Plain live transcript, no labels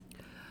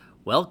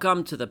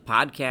Welcome to the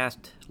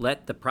podcast,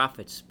 Let the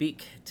Prophets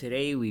Speak.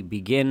 Today we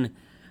begin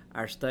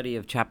our study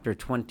of chapter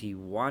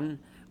 21.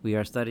 We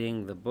are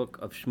studying the book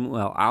of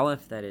Shmuel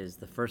Aleph, that is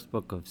the first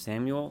book of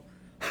Samuel.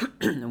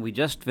 And we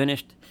just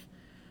finished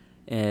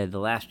the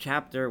last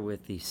chapter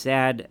with the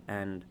sad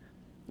and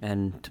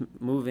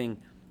moving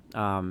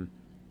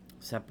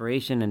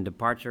separation and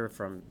departure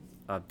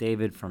of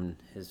David from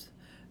his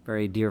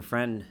very dear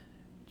friend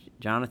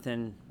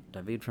Jonathan,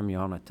 David from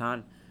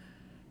Yonatan.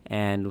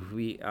 And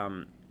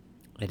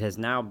it has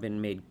now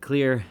been made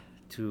clear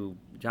to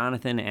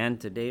Jonathan and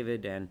to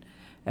David and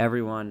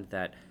everyone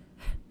that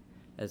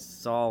as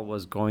Saul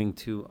was going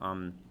to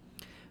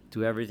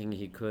do everything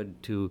he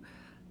could to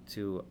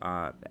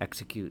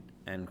execute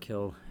and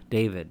kill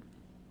David,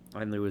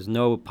 and there was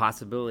no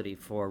possibility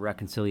for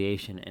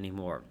reconciliation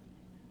anymore.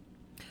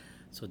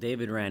 So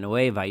David ran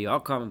away,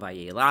 Vayokam,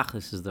 Vayelach,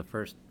 this is the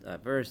first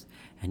verse,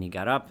 and he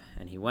got up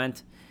and he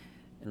went.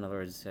 In other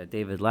words,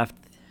 David left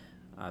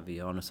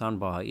Yonasan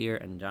Baha'ir,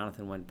 and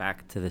Jonathan went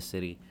back to the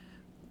city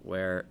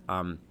where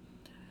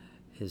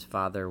his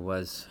father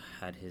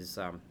had his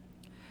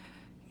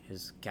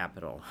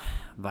capital.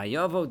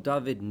 Vayovo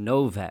David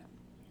Novet,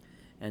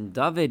 and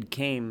David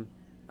came.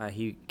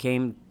 He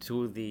came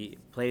to the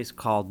place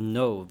called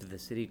Nov, the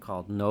city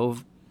called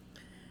Nov.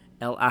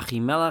 El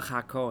Achimelech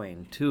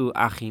HaKohen, to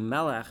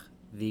Achimelech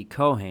the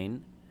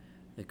Kohen,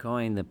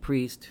 the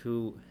priest,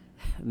 who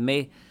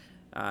may.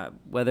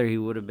 Whether he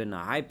would have been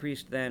a high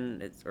priest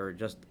then, or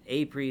just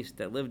a priest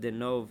that lived in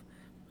Nov,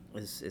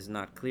 is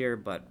not clear,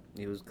 but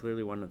he was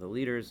clearly one of the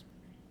leaders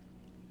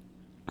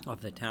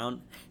of the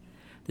town.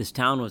 This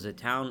town was a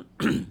town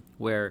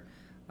where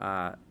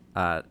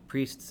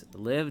priests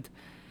lived,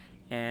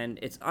 and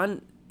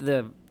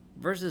the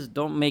verses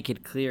don't make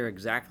it clear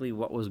exactly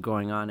what was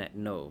going on at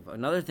Nov.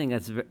 Another thing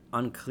that's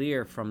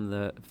unclear from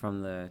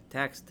the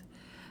text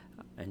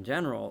in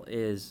general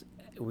is,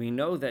 we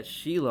know that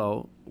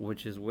Shiloh,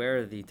 which is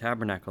where the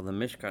tabernacle, the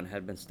Mishkan,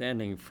 had been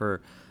standing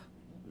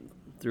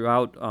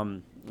throughout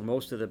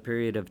most of the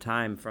period of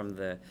time from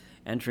the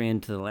entry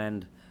into the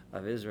land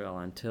of Israel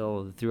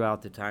until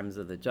throughout the times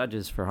of the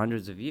judges for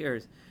hundreds of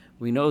years,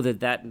 we know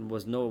that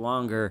was no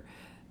longer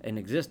in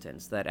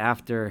existence, that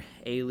after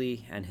Eli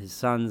and his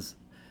sons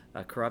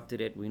corrupted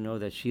it, we know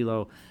that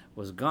Shiloh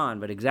was gone.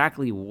 But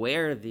exactly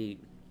where the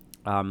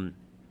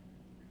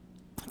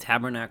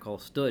tabernacle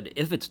stood,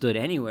 if it stood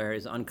anywhere,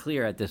 is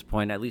unclear at this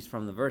point. At least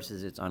from the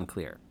verses, it's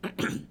unclear.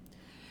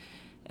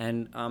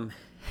 And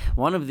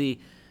one of the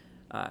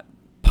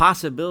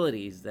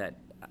possibilities that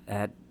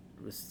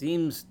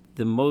seems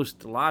the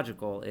most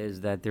logical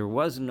is that there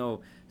was no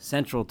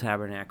central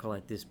tabernacle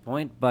at this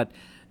point, but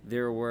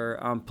there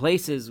were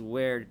places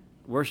where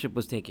worship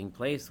was taking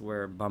place,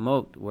 where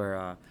bamot,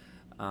 where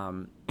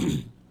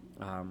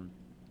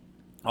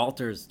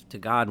altars to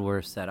God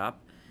were set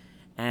up.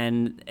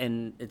 And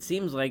it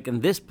seems like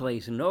in this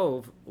place,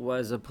 Nov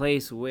was a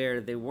place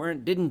where they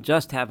didn't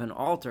just have an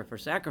altar for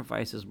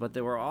sacrifices, but they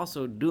were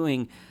also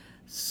doing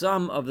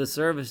some of the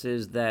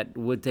services that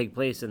would take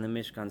place in the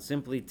Mishkan,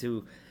 simply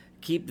to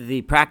keep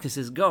the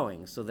practices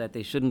going so that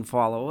they shouldn't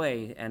fall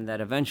away, and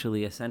that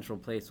eventually a central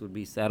place would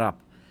be set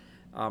up.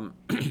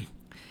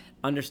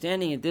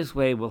 Understanding it this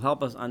way will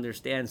help us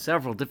understand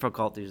several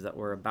difficulties that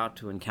we're about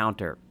to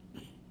encounter.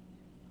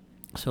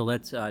 So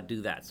let's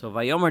do that. So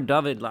Vayomer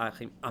David,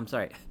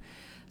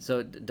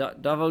 So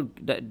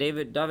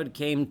David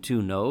came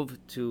to Nov,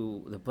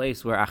 to the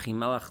place where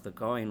Achimelech the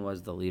Kohen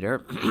was the leader.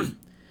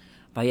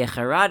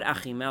 Vayecharad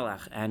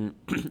Achimelech, and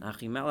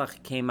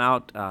Achimelech came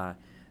out.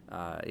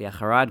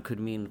 Yecharad could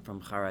mean from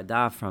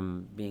Charadah,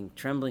 from being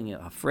trembling,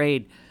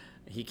 afraid.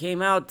 He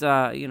came out,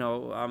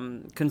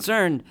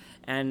 concerned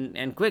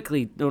and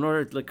quickly in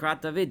order to Lekrat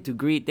David, to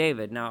greet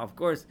David. Now, of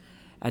course,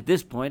 at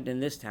this point in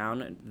this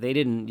town, they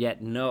didn't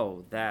yet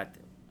know that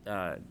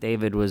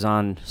David was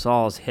on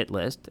Saul's hit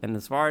list, and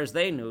as far as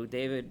they knew,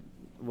 David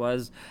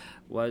was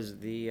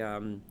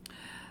the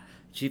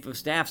chief of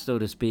staff, so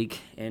to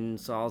speak, in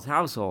Saul's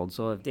household.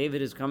 So if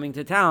David is coming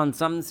to town,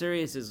 something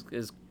serious is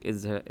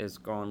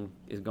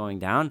going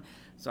down.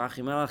 So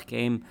Achimelech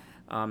came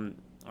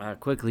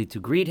quickly to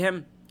greet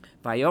him.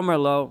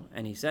 Vayomer lo,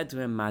 and he said to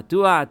him,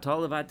 Matua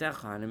atol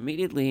levatecha, and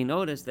immediately he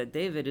noticed that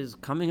David is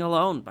coming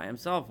alone by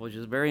himself, which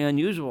is very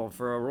unusual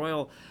for a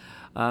royal,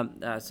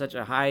 such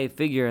a high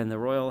figure in the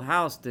royal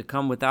house, to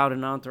come without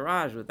an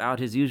entourage, without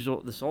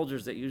the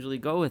soldiers that usually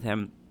go with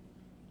him.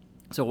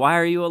 So why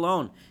are you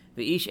alone?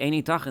 V'ish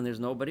eini tachin, there's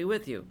nobody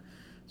with you.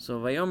 So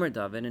Vayomer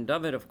David, and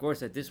David, of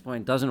course, at this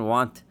point is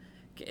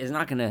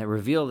not going to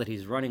reveal that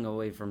he's running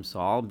away from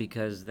Saul,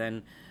 because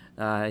then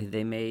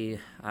they may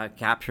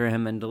capture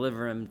him and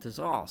deliver him to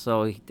Saul.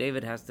 So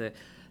David has to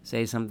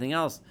say something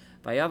else.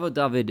 Vayomer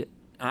David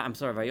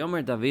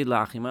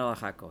la'Achimelech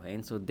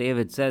HaKohen. So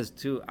David says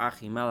to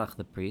Achimelech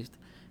the priest,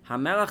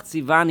 Hamelech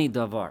tzivani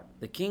davar.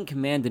 The king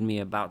commanded me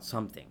about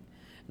something.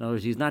 In other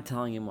words, he's not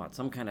telling him what,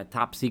 some kind of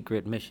top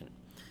secret mission.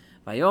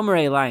 Vayomer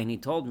Elai, and he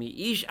told me,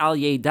 Ish al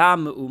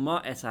yeda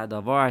me'uma es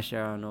hadavar asher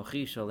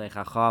anochi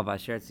sholechacha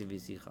v'asher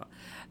tzivisicha.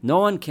 No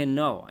one can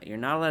know. You're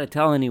not allowed to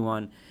tell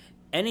anyone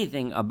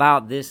anything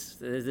about this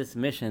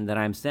mission that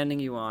I'm sending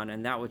you on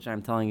and that which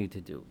I'm telling you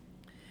to do.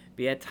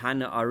 Biet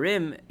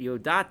hana'arim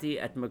yodati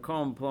et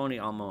mekom ploni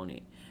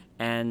almoni.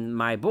 And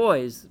my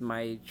boys,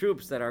 my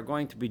troops that are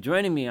going to be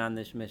joining me on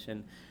this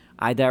mission,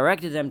 I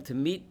directed them to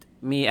meet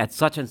me at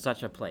such and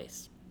such a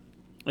place.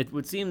 It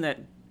would seem that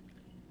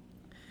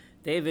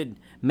David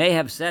may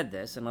have said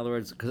this. In other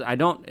words, because I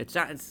don't, it's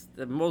not, it's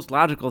the most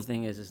logical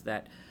thing is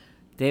that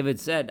David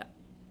said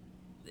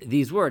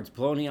these words,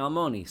 Ploni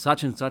Almoni,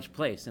 such and such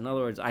place. In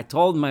other words, I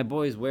told my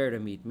boys where to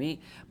meet me,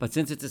 but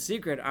since it's a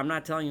secret, I'm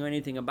not telling you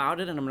anything about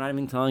it, and I'm not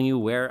even telling you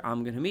where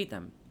I'm going to meet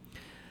them.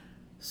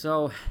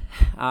 So,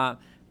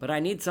 but I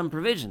need some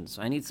provisions.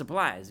 I need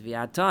supplies.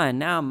 Viata, and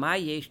now, my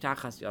yesh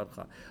tachas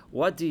yodcha.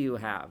 What do you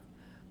have?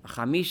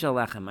 Chamisha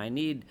lechem. I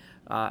need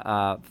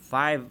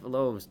 5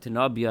 loaves to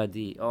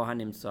nobiadi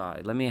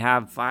ohanimsa. Let me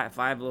have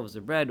five loaves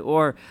of bread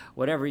or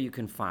whatever you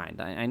can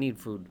find. I need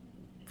food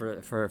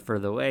for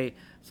the way,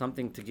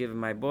 something to give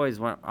my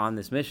boys on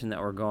this mission that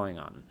we're going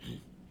on.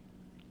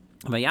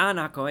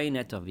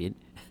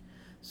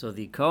 So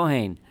the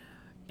Kohen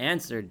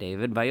answered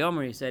David,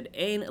 Vayomer, he said,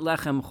 Ein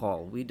lechem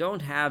chol. We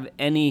don't have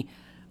any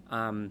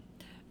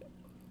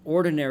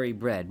ordinary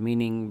bread,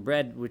 meaning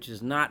bread which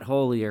is not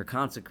holy or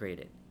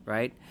consecrated,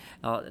 right?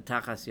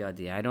 Tachas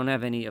yadi. I don't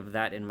have any of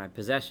that in my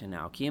possession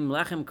now. Kim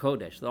lechem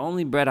kodesh. The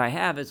only bread I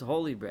have is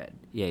holy bread.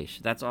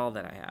 Yesh. That's all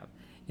that I have.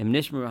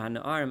 However,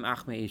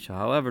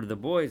 the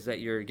boys that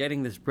you're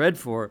getting this bread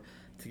for,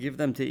 to give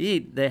them to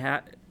eat,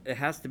 it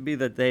has to be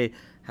that they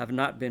have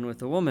not been with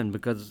a woman,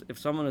 because if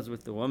someone is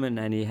with the woman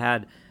and he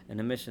had an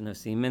emission of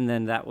semen,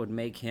 then that would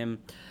make him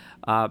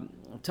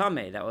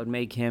tameh, that would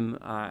make him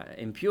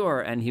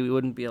impure, and he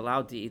wouldn't be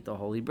allowed to eat the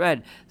holy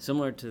bread,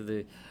 similar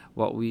to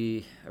what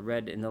we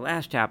read in the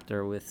last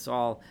chapter with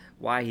Saul,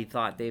 why he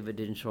thought David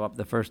didn't show up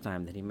the first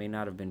time, that he may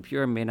not have been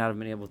pure, may not have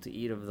been able to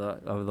eat of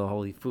the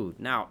holy food.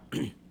 Now,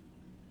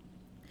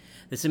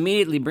 this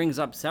immediately brings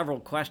up several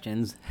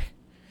questions,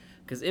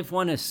 because if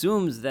one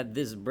assumes that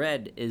this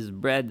bread is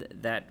bread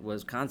that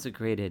was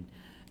consecrated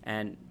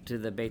and to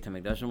the Beit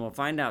HaMikdash, and we'll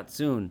find out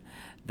soon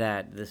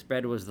that this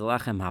bread was the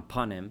lechem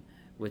hapanim,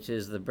 which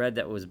is the bread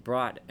that was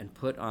brought and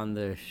put on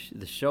the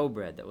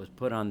showbread that was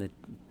put on the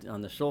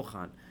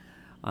shulchan,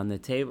 on the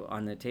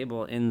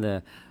table in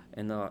the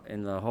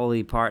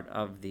holy part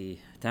of the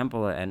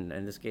temple, and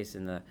in this case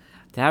in the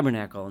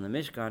tabernacle in the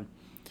Mishkan,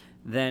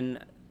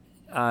 then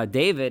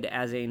David,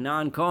 as a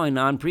non-Kohen,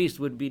 non-priest,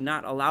 would be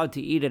not allowed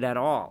to eat it at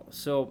all.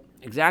 So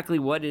exactly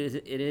what is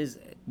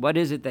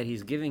it that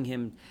he's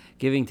giving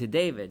to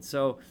David?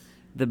 So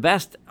the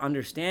best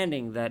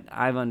understanding that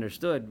I've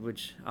understood,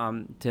 which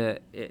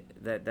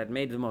that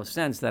made the most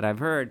sense that I've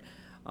heard,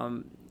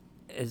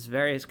 as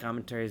various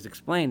commentaries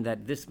explain,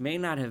 that this may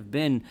not have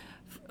been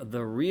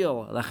the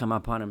real lechem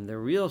hapanim, the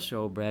real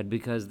showbread,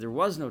 because there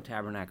was no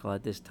tabernacle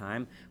at this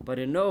time. But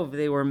in Nov,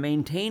 they were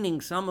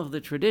maintaining some of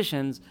the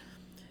traditions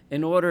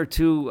in order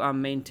to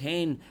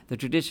maintain the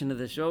tradition of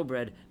the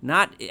showbread,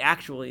 not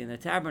actually in the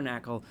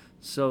tabernacle,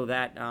 so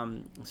that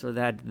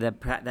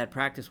that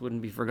practice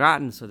wouldn't be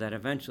forgotten, so that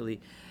eventually,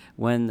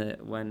 when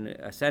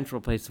a central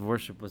place of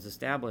worship was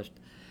established,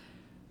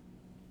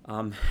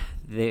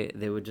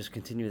 they would just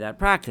continue that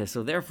practice.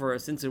 So therefore,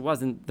 since it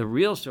wasn't the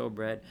real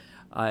showbread,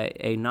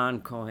 a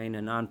non-Kohen,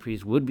 a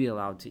non-priest would be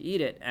allowed to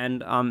eat it,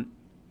 and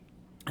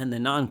the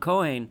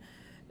non-Kohen.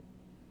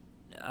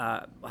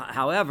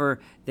 However,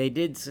 they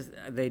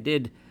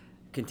did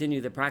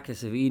continue the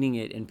practice of eating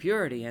it in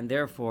purity, and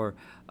therefore,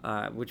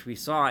 which we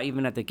saw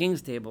even at the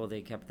king's table,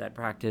 they kept that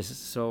practice.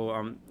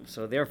 So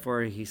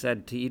therefore, he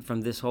said, to eat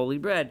from this holy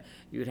bread,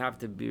 you'd have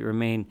to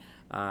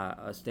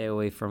stay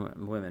away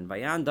from women.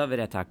 Vayan David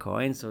et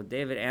HaKohen. So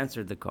David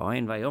answered the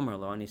Kohen, Vayomer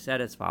lo, and he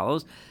said as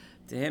follows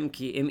to him: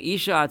 Ki im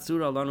isha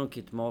atzura lanu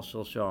kitmol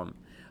shalshom.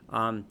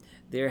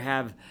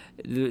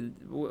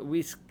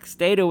 We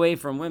stayed away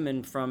from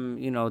women from,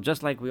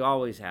 just like we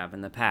always have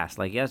in the past,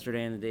 like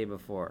yesterday and the day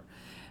before.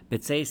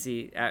 But since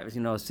we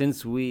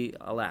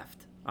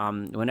left,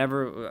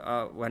 whenever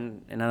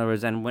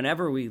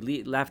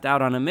we left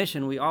out on a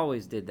mission, we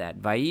always did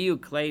that. Vayu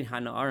klei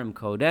hana'arim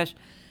kodesh,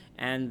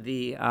 and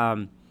the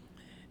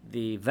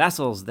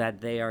vessels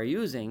that they are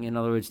using, in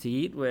other words, to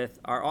eat with,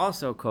 are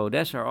also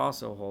kodesh, are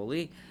also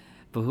holy.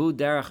 V'hu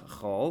derech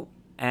chol,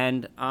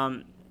 and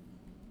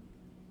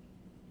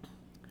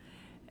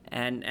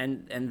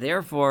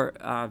therefore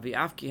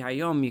v'afki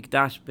hayom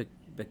yikdash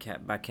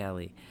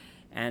bakeli,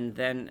 and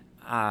then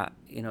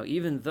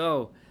even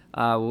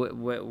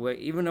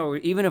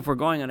if we're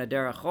going on a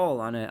derech chol,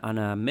 on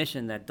a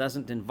mission that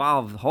doesn't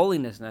involve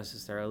holiness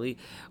necessarily,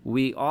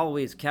 we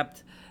always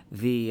kept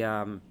the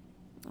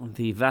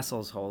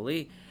vessels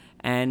holy,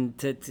 and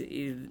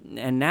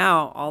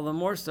now all the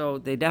more so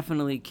they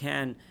definitely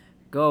can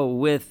go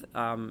with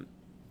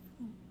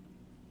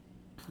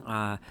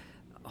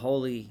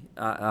holy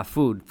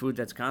food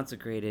that's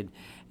consecrated,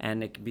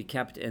 and it can be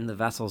kept in the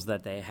vessels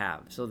that they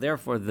have. So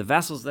therefore, the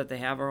vessels that they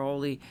have are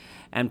holy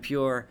and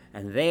pure,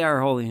 and they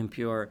are holy and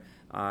pure.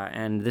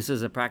 And this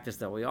is a practice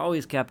that we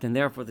always kept, and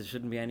therefore there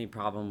shouldn't be any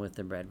problem with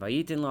the bread.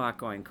 Vayitin lo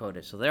hakohen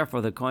kodesh. So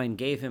therefore the kohen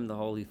gave him the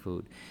holy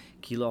food.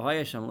 Ki lo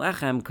haya sham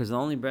lechem, because the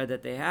only bread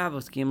that they have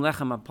was kim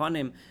lechem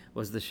aponim,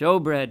 was the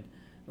showbread,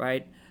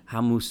 right?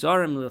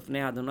 Hamusarim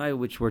lifnei Adonai,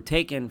 which were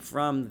taken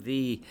from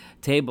the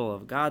table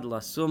of God,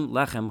 lasum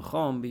lechem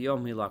chom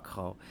biyom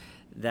hilakcho,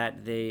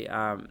 that they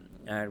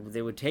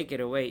would take it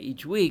away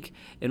each week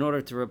in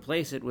order to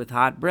replace it with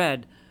hot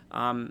bread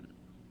when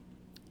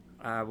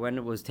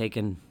it was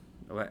taken.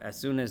 As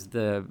soon as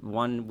the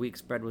 1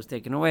 week's bread was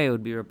taken away, it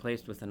would be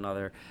replaced with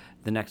the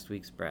next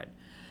week's bread.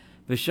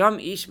 V'sham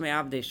ish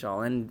me'avdei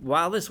Shaul, and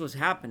while this was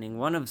happening,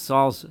 one of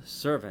Saul's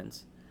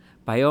servants,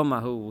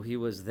 Bayomahu, he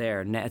was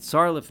there,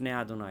 Ne'etzar lifnei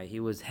Adonai,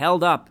 he was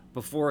held up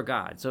before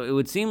God. So it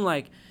would seem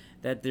like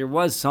that there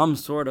was some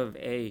sort of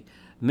a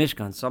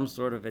Mishkan, some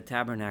sort of a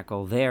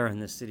tabernacle there in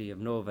the city of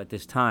Nov at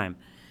this time.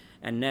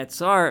 And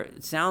Ne'etzar,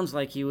 it sounds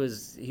like he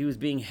was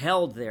being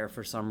held there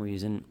for some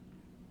reason.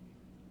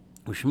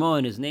 Ushmo,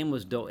 and his name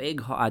was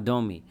Doeg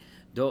Ha'adomi,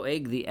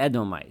 Doeg the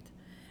Edomite,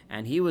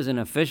 and he was an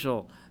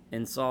official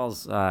in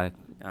Saul's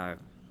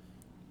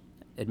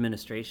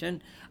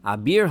administration.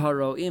 Abir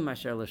Haroim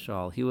Asher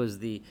L'Shaul, he was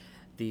the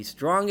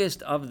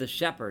strongest of the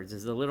shepherds,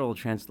 is the literal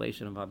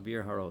translation of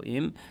Abir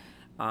Haroim.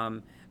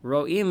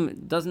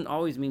 Roim doesn't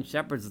always mean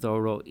shepherds, though.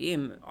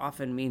 Roim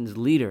often means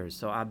leaders.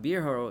 So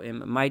Abir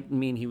Haroim might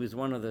mean he was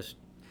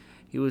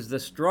the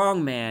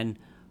strong man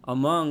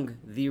among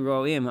the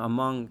Roim,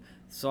 among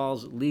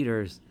Saul's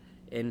leaders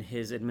in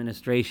his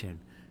administration.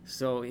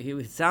 So he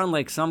would sound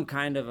like some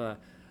kind of a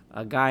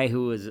guy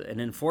who was an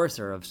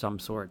enforcer of some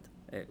sort.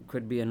 It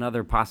could be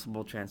another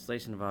possible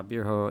translation of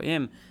Abir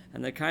Haroim,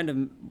 and that kind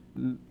of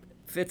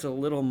fits a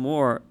little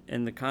more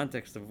in the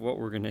context of what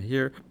we're going to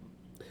hear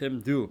him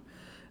do.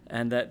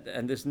 And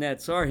this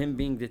Ne'etzar, him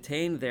being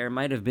detained there,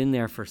 might have been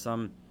there for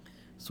some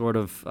sort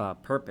of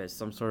purpose,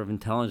 some sort of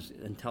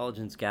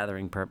intelligence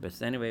gathering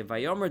purpose. Anyway,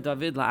 Vayomer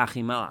David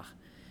la'Achimelech.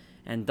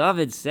 And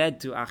David said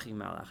to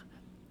Achimelech,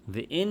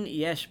 "Ve'in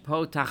yesh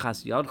po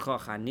tachas yodcho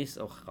chanis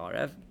o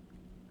charev."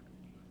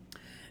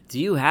 Do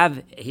you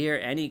have here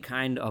any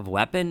kind of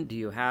weapon? Do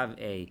you have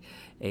a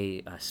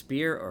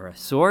spear or a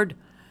sword?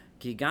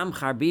 Ki gam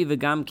charbi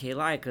v'gam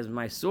kelai, because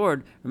my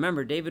sword.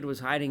 Remember, David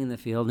was hiding in the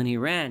field and he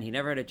ran. He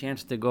never had a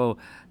chance to go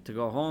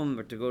home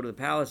or to go to the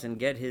palace and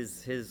get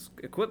his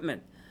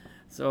equipment.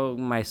 So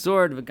my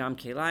sword v'gam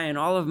kelai and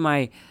all of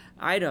my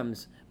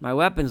items, my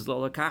weapons,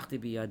 lo lakachti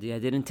biyadi, I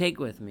didn't take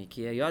with me.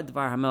 Ki hayad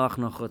dvar hamelach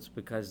nochutz,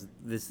 because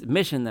this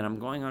mission that I'm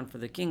going on for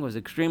the king was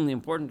extremely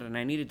important and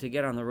I needed to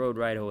get on the road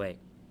right away.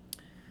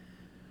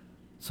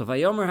 So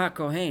Vayomer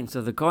HaKohen,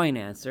 so the Kohen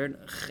answered,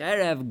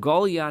 Cherev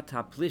Goliath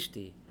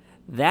HaPlishti,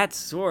 that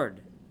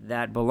sword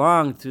that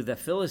belonged to the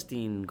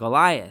Philistine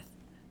Goliath,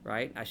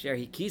 right? Asher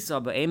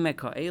Hikisa Ba'emek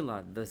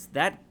Ha'ela,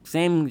 that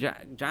same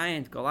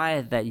giant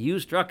Goliath that you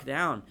struck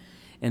down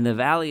in the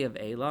valley of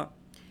Elah,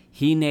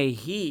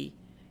 Hinehi,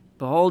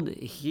 behold,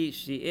 she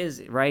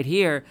is right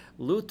here,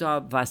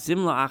 Luta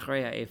Vasimla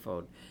Achrei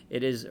HaEphod.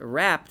 It is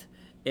wrapped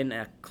in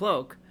a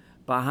cloak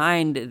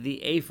behind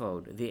the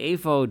ephod. The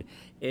ephod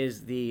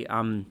is the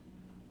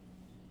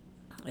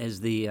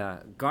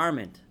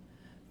garment,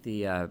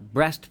 the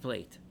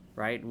breastplate,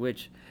 right?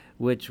 Which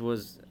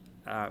was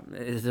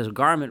is a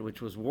garment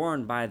which was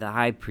worn by the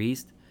high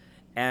priest,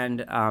 and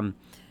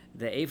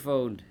the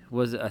ephod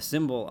was a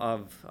symbol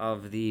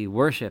of the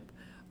worship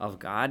of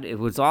God. It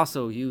was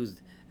also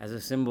used as a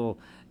symbol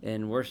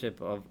in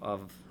worship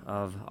of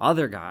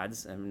other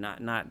gods, and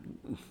not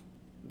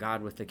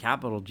God with the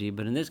capital G,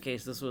 but in this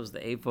case, this was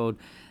the ephod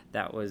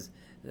that was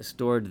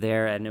stored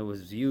there, and it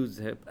was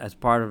used as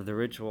part of the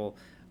ritual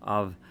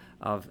of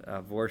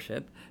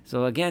worship.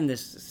 So again,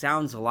 this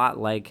sounds a lot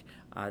like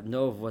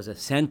Nov was a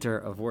center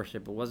of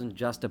worship. It wasn't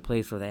just a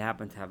place where they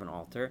happened to have an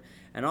altar,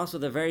 and also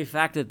the very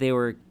fact that they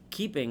were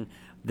keeping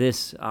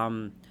this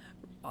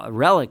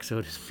relic,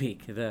 so to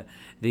speak, the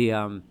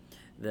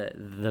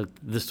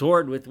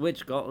sword with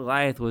which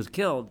Goliath was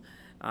killed,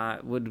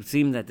 would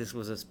seem that this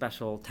was a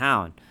special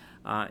town.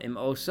 Im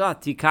osa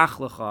tikach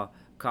lecha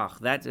kach.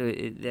 That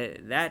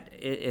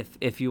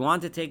if you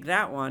want to take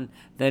that one,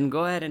 then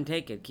go ahead and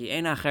take it. Ki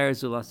ein acher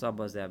zulasa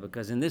bazeh.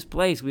 Because in this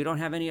place we don't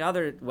have any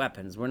other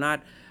weapons. We're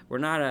not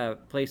a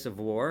place of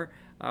war.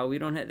 We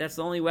don't. That's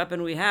the only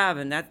weapon we have,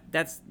 and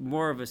that's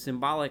more of a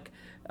symbolic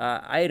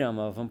item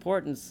of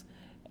importance.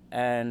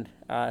 And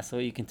so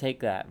you can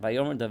take that.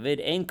 Vayomer David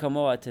ein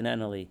kamoa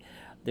tenenali.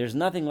 There's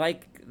nothing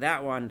like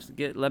that one.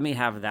 Let me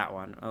have that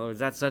one. Oh,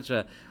 that's such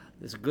a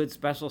this good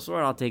special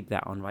sword, I'll take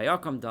that one.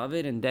 Vayakam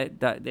David, and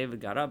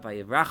David got up,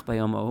 Vayivrach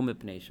Bayomahu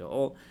mipnei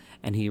Shaul,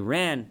 and he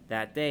ran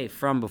that day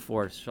from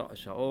before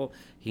Shaul.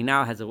 He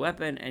now has a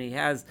weapon, and he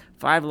has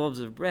 5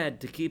 loaves of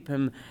bread to keep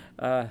him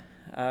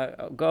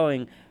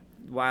going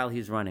while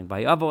he's running.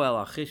 Vayavo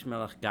el Achish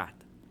melech Gat.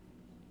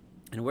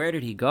 And where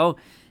did he go?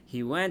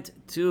 he went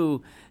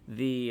to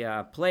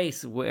the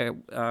place where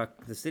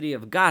the city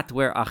of Gat,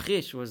 where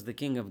Achish was the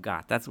king of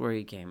Gat. That's where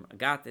he came.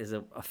 Gat is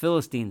a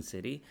Philistine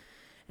city.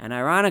 And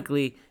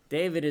ironically,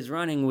 David is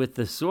running with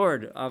the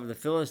sword of the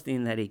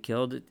Philistine that he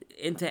killed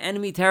into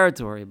enemy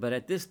territory. But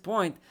at this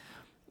point,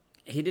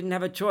 he didn't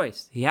have a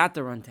choice. He had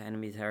to run to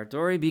enemy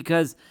territory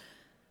because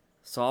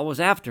Saul was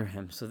after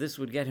him. So this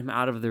would get him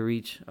out of the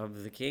reach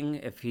of the king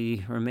if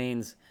he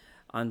remains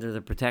under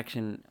the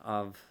protection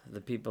of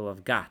the people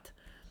of Gat.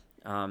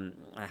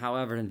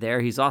 However, there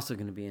he's also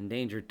going to be in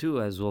danger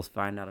too, as we'll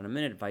find out in a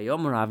minute.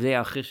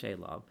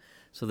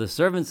 So the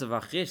servants of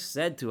Achish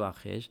said to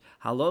Achish,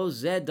 "Halo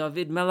zed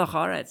David melech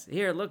haaretz."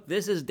 Here, look,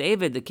 this is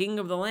David, the king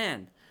of the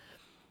land.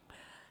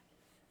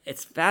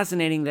 It's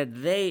fascinating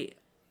that they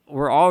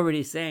were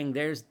already saying,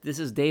 "This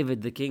is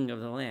David, the king of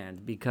the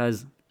land,"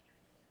 because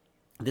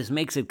this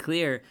makes it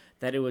clear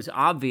that it was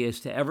obvious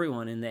to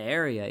everyone in the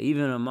area,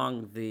 even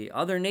among the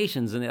other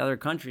nations and the other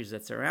countries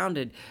that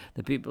surrounded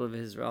the people of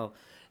Israel.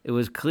 It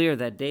was clear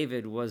that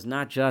David was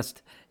not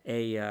just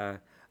a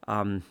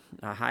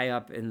high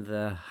up in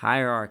the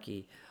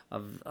hierarchy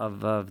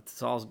of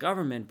Saul's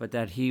government, but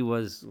that he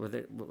was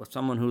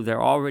someone who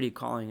they're already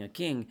calling a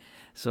king.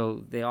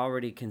 So they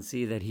already can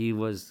see that he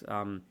was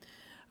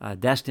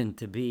destined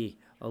to be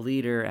a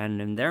leader,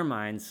 and in their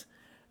minds,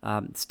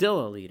 still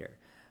a leader.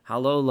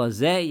 Halo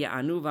lazeh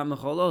ya'anu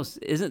v'mecholos.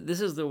 Isn't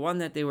this is the one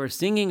that they were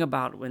singing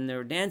about when they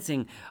were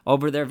dancing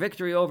over their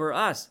victory over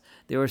us?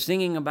 They were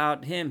singing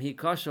about him.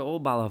 Hikasha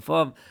ol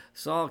balafov.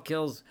 Saul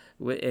kills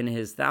in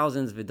his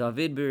thousands,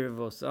 v'David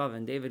b'rivosav,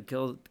 and David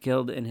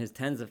killed in his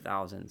tens of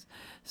thousands.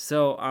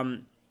 So,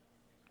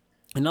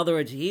 in other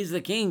words, he's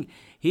the king.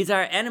 He's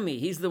our enemy.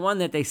 He's the one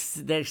that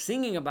they're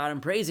singing about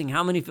and praising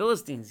how many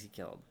Philistines he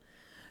killed.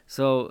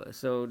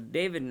 So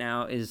David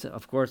now is,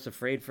 of course,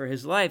 afraid for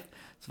his life.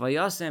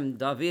 And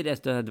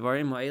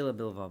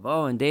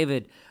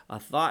David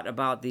thought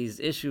about these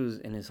issues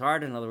in his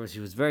heart. In other words, he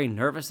was very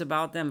nervous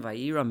about them. And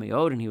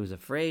he was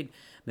afraid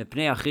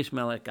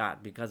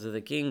because of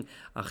the king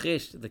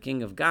Achish, the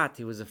king of Gat.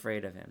 He was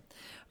afraid of him.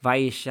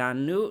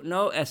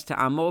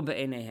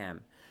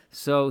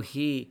 So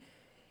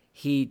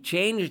he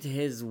changed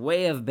his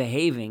way of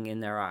behaving in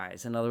their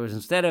eyes. In other words,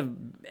 instead of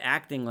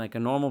acting like a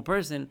normal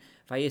person,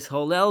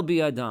 vayisholel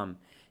bi'adam,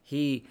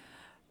 he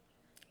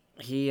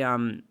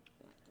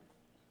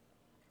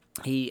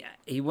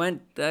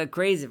went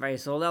crazy.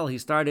 Vayisholel, he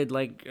started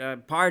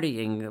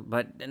partying,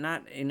 but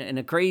not in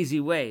a crazy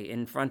way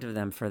in front of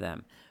them for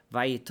them.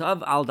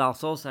 Vayitav al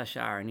dalsos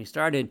hashar, and he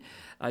started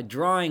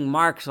drawing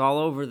marks all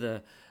over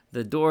the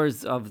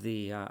doors of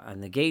the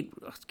and the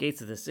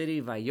gates of the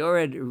city.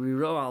 Vayored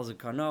riro al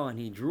zakano, and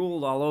he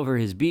drooled all over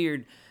his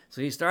beard.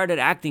 So he started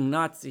acting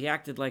nuts. He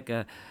acted like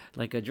a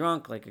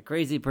drunk, like a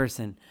crazy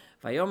person.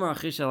 Vayomer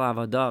Achish al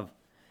avadav.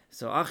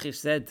 So Achish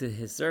said to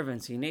his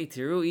servants, "Hinei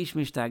tiru ish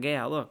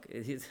mishtageh." Look,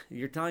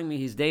 you're telling me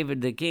he's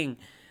David the king,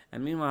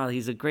 and meanwhile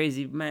he's a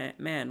crazy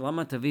man.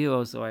 Lama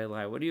tavihu so I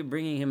lie. What are you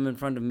bringing him in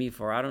front of me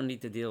for? I don't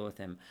need to deal with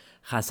him.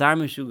 Chasar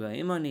mishuga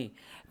imani.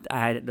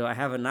 Do I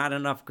have not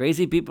enough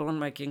crazy people in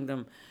my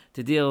kingdom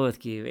to deal with?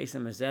 Ki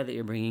Vesam said that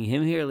you're bringing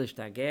him here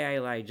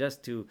lishtageh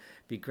just to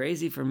be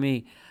crazy for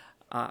me.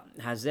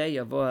 Hazeh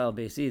yavo el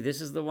beisi.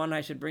 This is the one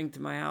I should bring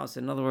to my house.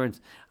 In other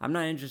words, I'm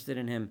not interested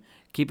in him.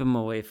 Keep him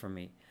away from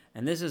me.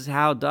 And this is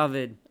how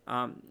David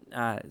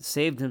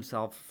saved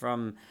himself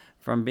from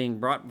being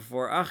brought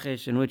before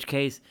Achish, in which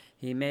case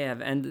he may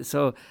have ended.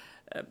 So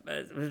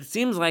it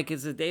seems like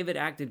it's that David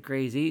acted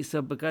crazy.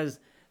 So because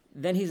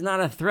then he's not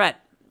a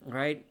threat,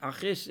 right?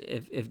 Achish,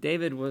 if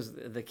David was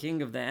the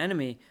king of the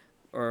enemy,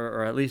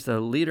 or at least a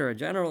leader, a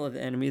general of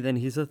the enemy, then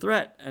he's a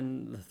threat.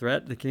 And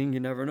the king, you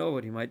never know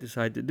what he might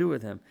decide to do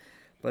with him.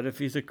 But if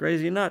he's a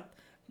crazy nut,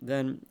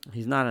 then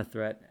he's not a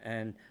threat,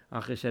 and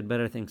Achish had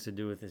better things to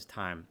do with his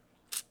time.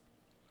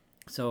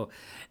 So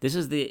this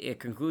is the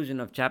conclusion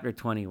of chapter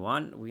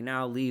 21. We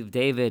now leave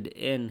David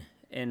in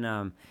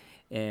the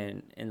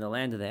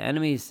land of the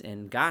enemies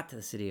in Gat,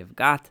 the city of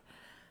Gat,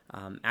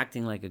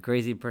 acting like a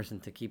crazy person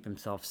to keep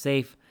himself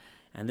safe.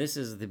 And this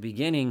is the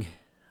beginning.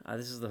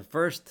 This is the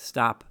first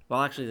stop.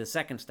 Well, actually, the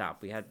second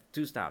stop. We had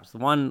two stops. The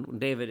one,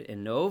 David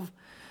in Nov,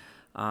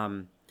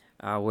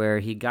 where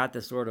he got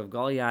the sword of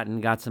Goliath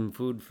and got some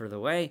food for the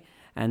way.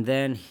 And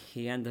then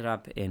he ended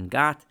up in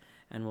Gat.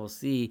 And we'll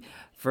see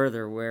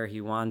further where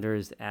he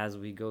wanders as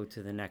we go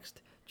to the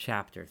next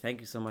chapter. Thank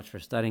you so much for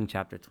studying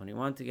chapter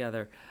 21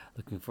 together.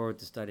 Looking forward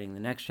to studying the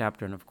next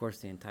chapter and, of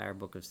course, the entire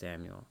book of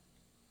Samuel.